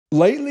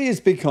Lately, it's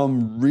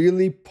become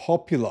really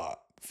popular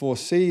for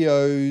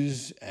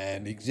CEOs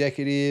and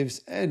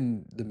executives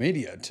and the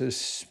media to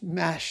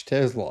smash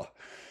Tesla.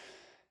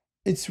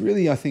 It's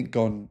really, I think,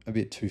 gone a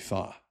bit too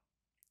far.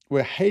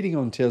 We're hating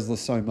on Tesla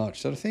so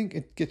much that I think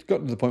it gets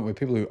gotten to the point where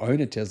people who own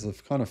a Tesla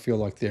kind of feel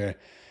like they're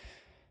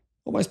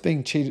almost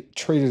being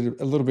treated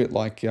a little bit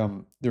like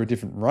they're a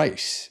different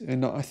race,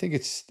 and I think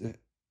it's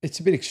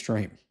a bit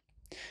extreme.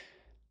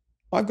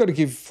 I've got to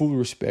give full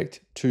respect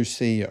to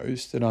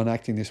CEOs that aren't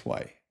acting this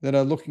way, that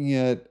are looking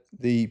at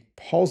the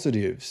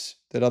positives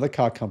that other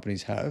car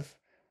companies have,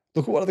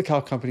 look at what other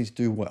car companies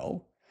do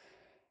well,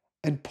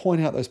 and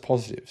point out those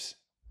positives.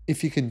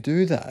 If you can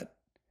do that,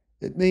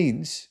 it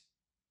means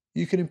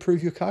you can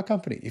improve your car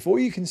company. If all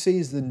you can see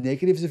is the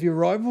negatives of your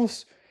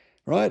rivals,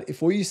 right?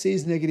 If all you see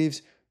is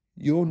negatives,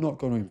 you're not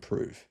going to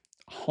improve.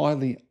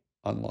 Highly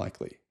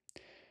unlikely.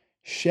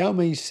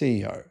 Xiaomi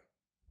CEO,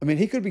 I mean,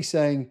 he could be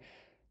saying,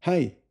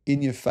 hey,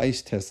 in your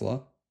face,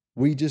 Tesla,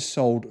 we just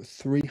sold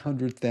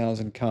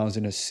 300,000 cars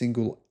in a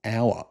single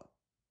hour,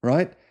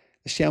 right?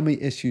 The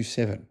Xiaomi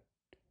SU7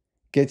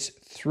 gets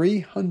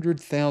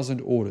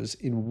 300,000 orders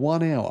in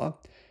 1 hour.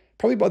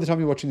 Probably by the time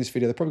you're watching this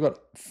video, they've probably got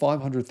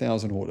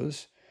 500,000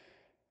 orders.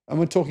 And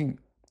we're talking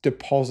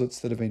deposits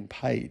that have been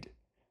paid.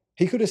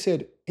 He could have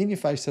said, in your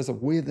face, Tesla,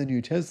 we're the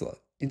new Tesla.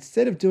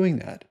 Instead of doing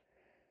that,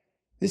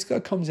 this guy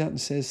comes out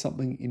and says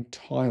something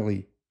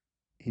entirely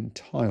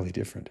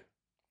different.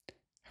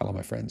 Hello,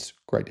 my friends.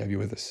 Great to have you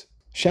with us.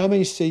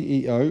 Xiaomi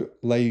CEO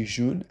Lei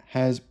Jun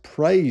has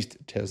praised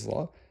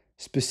Tesla,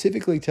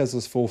 specifically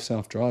Tesla's full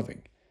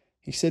self-driving.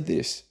 He said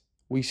this: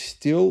 we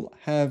still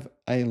have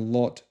a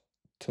lot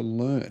to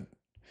learn.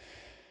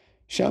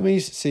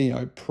 Xiaomi's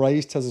CEO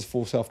praised Tesla's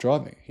full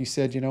self-driving. He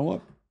said, you know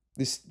what?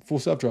 This full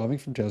self-driving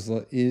from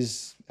Tesla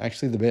is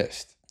actually the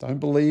best. Don't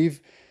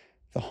believe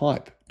the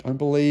hype. Don't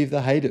believe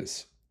the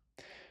haters.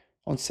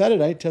 On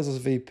Saturday, Tesla's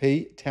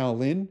VP, Tao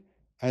Lin,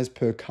 as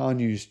per Car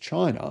News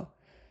China,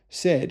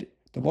 said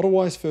the Model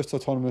Y's first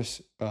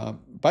autonomous,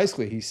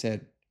 basically he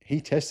said he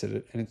tested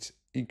it and it's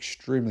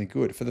extremely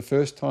good. For the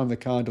first time, the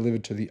car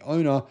delivered to the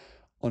owner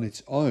on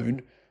its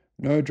own,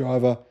 no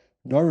driver,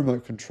 no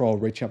remote control,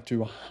 reaching up to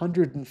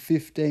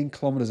 115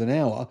 kilometers an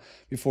hour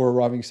before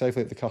arriving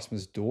safely at the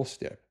customer's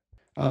doorstep.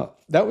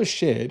 That was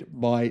shared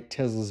by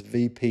Tesla's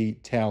VP,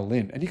 Tao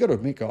Lin. And you got to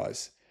admit,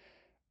 guys,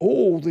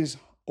 all this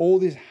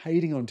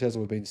hating on Tesla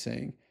we've been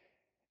seeing,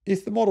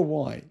 if the Model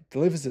Y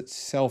delivers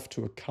itself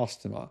to a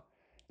customer,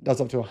 does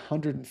up to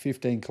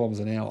 115 kilometers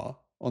an hour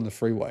on the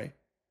freeway,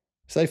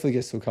 safely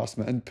gets to a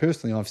customer, and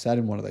personally, I've sat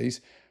in one of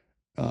these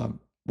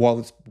while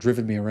it's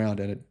driven me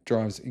around and it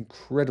drives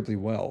incredibly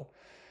well,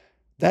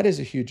 that is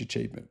a huge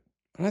achievement.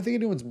 I don't think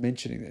anyone's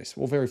mentioning this,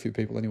 well, very few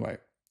people anyway.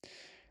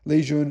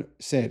 LeiJun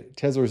said,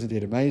 Tesla is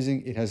indeed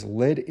amazing. It has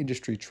led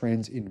industry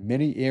trends in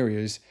many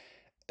areas,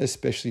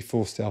 especially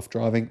full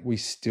self-driving. We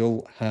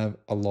still have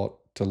a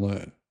lot to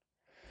learn.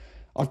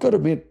 I've got to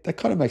admit, that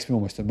kind of makes me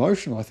almost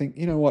emotional. I think,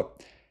 you know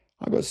what?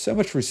 I've got so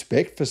much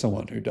respect for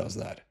someone who does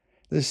that.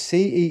 The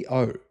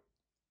CEO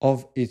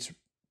of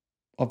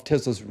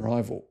Tesla's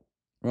rival,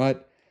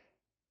 right?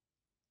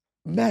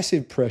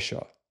 Massive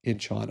pressure in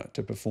China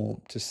to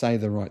perform, to say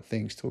the right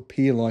things, to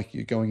appear like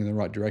you're going in the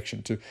right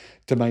direction,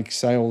 to make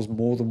sales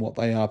more than what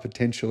they are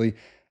potentially.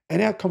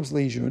 And out comes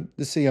Lei Jun,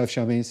 the CEO of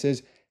Xiaomi, and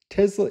says,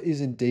 Tesla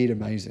is indeed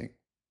amazing.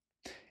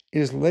 It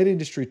has led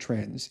industry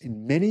trends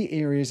in many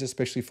areas,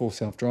 especially for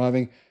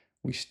self-driving.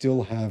 We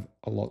still have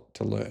a lot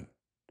to learn.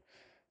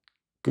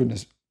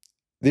 Goodness,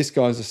 this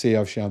guy's the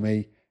CEO of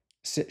Xiaomi.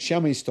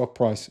 Xiaomi's stock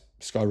price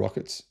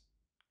skyrockets.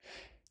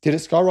 Did it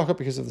skyrocket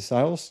because of the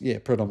sales? Yeah,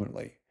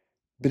 predominantly.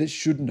 But it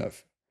shouldn't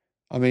have.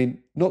 I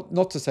mean,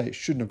 not to say it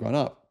shouldn't have gone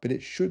up, but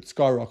it should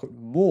skyrocket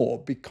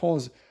more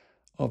because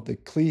of the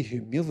clear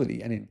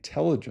humility and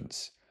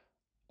intelligence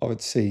of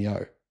its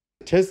CEO.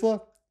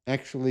 Tesla,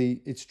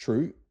 actually, it's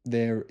true,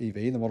 their EV,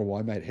 the Model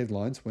Y, made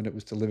headlines when it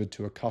was delivered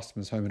to a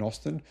customer's home in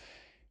Austin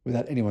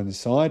without anyone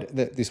inside.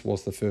 That this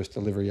was the first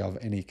delivery of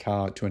any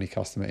car to any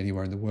customer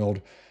anywhere in the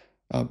world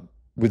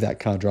with that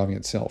car driving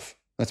itself.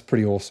 That's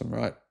pretty awesome,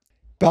 right?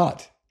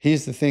 But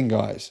here's the thing,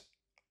 guys.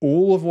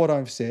 All of what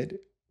I've said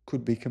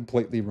could be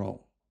completely wrong,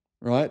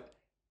 right?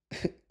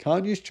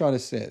 Car News China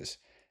says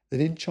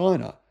that in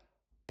China,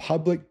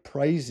 public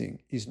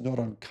praising is not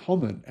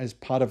uncommon as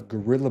part of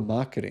guerrilla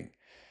marketing.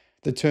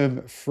 The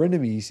term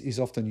frenemies is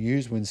often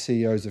used when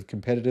CEOs of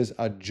competitors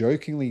are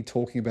jokingly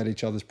talking about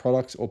each other's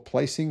products or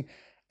placing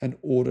an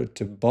order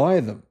to buy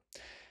them.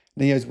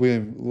 NIO's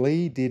William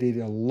Li did it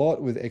a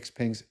lot with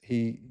XPeng's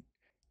He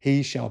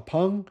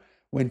Xiaopeng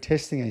when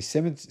testing a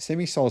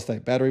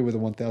semi-solid-state battery with a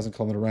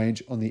 1,000-kilometer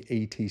range on the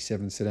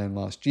ET7 sedan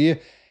last year.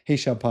 He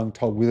Xiaopeng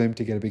told William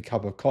to get a big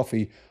cup of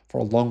coffee for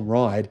a long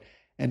ride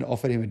and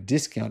offered him a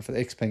discount for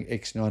the XPeng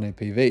X9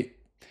 MPV.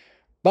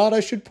 But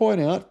I should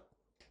point out,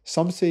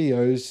 some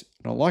CEOs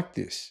don't like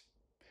this.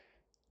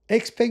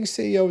 XPeng's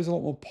CEO is a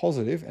lot more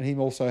positive, and he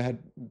also had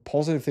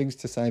positive things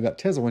to say about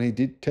Tesla when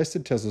he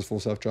tested Tesla's full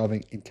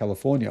self-driving in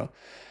California.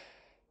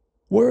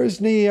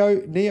 Whereas Neo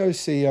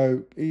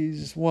CEO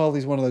is, well,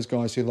 he's one of those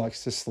guys who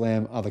likes to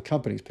slam other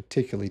companies,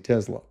 particularly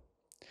Tesla.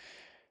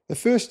 The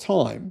first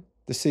time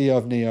the CEO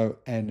of Neo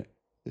and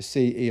the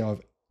CEO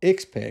of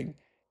Xpeng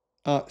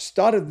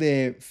started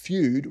their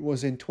feud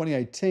was in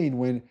 2018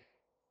 when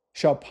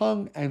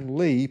Xiaopeng and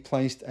Li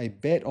placed a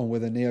bet on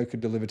whether Neo could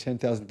deliver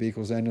 10,000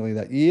 vehicles annually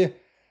that year.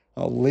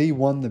 Li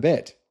won the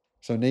bet,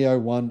 so Neo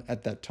won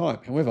at that time.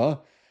 However,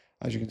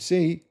 as you can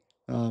see,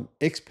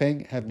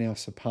 Xpeng have now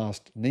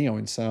surpassed Neo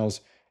in sales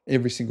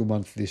every single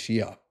month this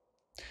year.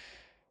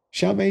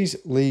 Xiaomi's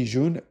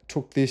LeiJun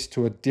took this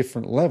to a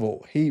different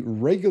level. He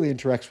regularly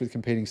interacts with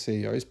competing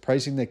CEOs,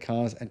 praising their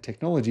cars and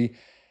technology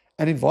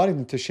and inviting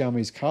them to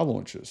Xiaomi's car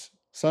launches.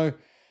 So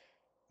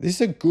this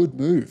is a good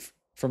move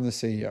from the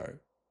CEO.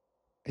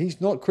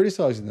 He's not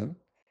criticizing them.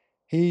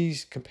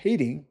 He's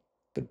competing,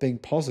 but being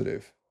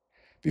positive.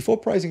 Before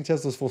praising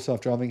Tesla's full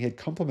self-driving, he had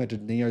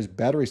complimented NIO's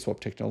battery swap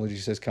technology,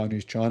 says Car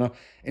News China.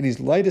 In his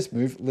latest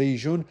move, Li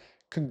Jun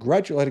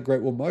congratulated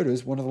Great Wall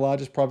Motors, one of the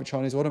largest private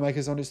Chinese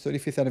automakers, on its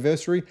 35th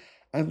anniversary,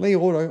 and Li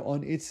Auto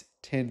on its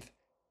 10th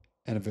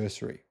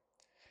anniversary.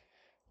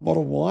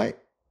 Model Y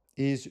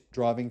is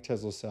driving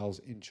Tesla sales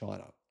in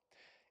China.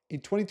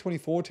 In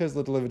 2024,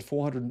 Tesla delivered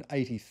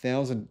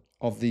 480,000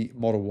 of the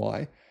Model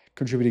Y,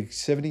 contributing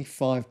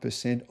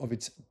 75% of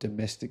its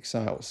domestic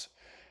sales,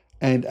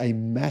 and a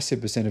massive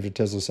percentage of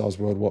Tesla sales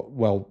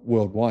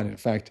worldwide. In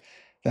fact,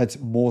 that's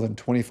more than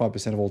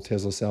 25% of all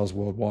Tesla sales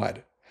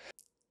worldwide.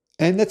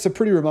 And that's a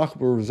pretty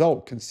remarkable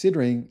result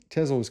considering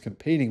Tesla was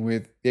competing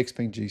with the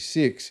Xpeng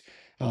G6,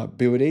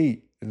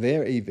 BYD,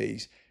 their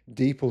EVs,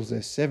 Deeple's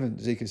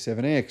S7, Zeekr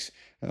 7X,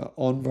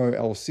 Onvo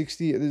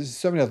L60. There's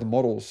so many other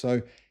models.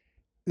 So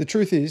the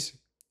truth is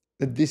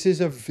that this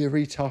is a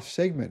very tough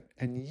segment.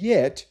 And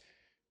yet,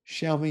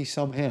 Xiaomi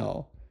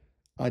somehow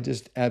are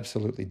just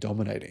absolutely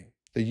dominating.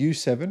 The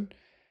U7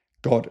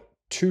 got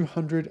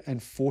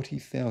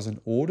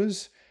 240,000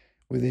 orders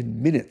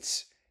within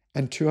minutes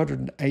and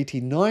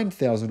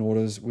 289,000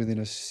 orders within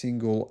a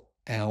single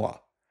hour.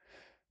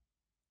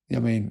 I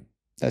mean,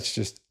 that's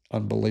just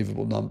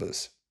unbelievable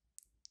numbers.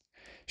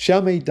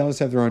 Xiaomi does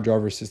have their own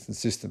driver assistance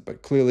system,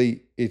 but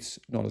clearly it's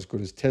not as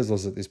good as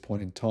Tesla's at this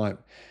point in time.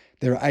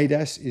 Their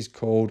ADAS is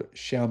called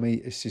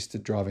Xiaomi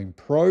Assisted Driving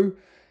Pro,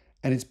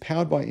 and it's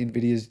powered by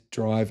NVIDIA's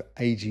Drive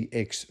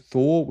AGX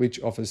Thor,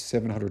 which offers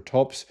 700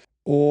 tops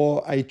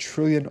or 1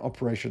 trillion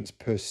operations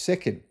per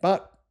second.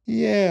 But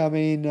yeah, I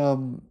mean,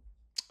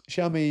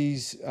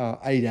 Xiaomi's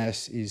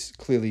ADAS is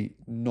clearly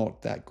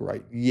not that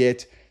great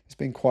yet. There's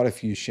been quite a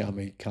few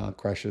Xiaomi car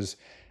crashes.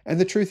 And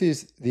the truth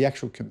is, the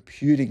actual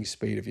computing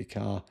speed of your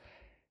car,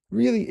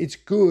 really, it's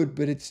good,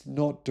 but it's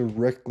not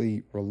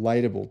directly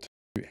relatable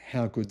to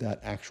how good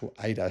that actual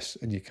ADAS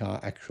in your car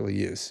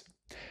actually is.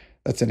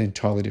 That's an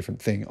entirely different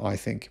thing, I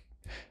think.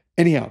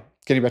 Anyhow,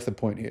 getting back to the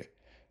point here.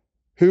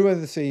 Who are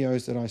the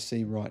CEOs that I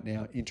see right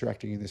now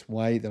interacting in this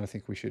way that I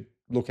think we should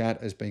look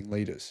at as being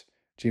leaders?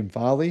 Jim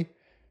Farley,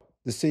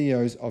 the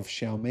CEOs of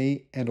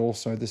Xiaomi, and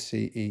also the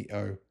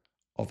CEO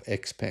of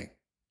Xpeng.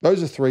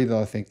 Those are three that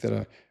I think that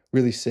are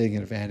really seeing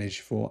an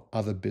advantage for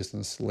other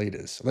business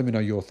leaders. Let me know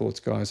your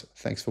thoughts, guys.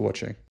 Thanks for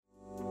watching.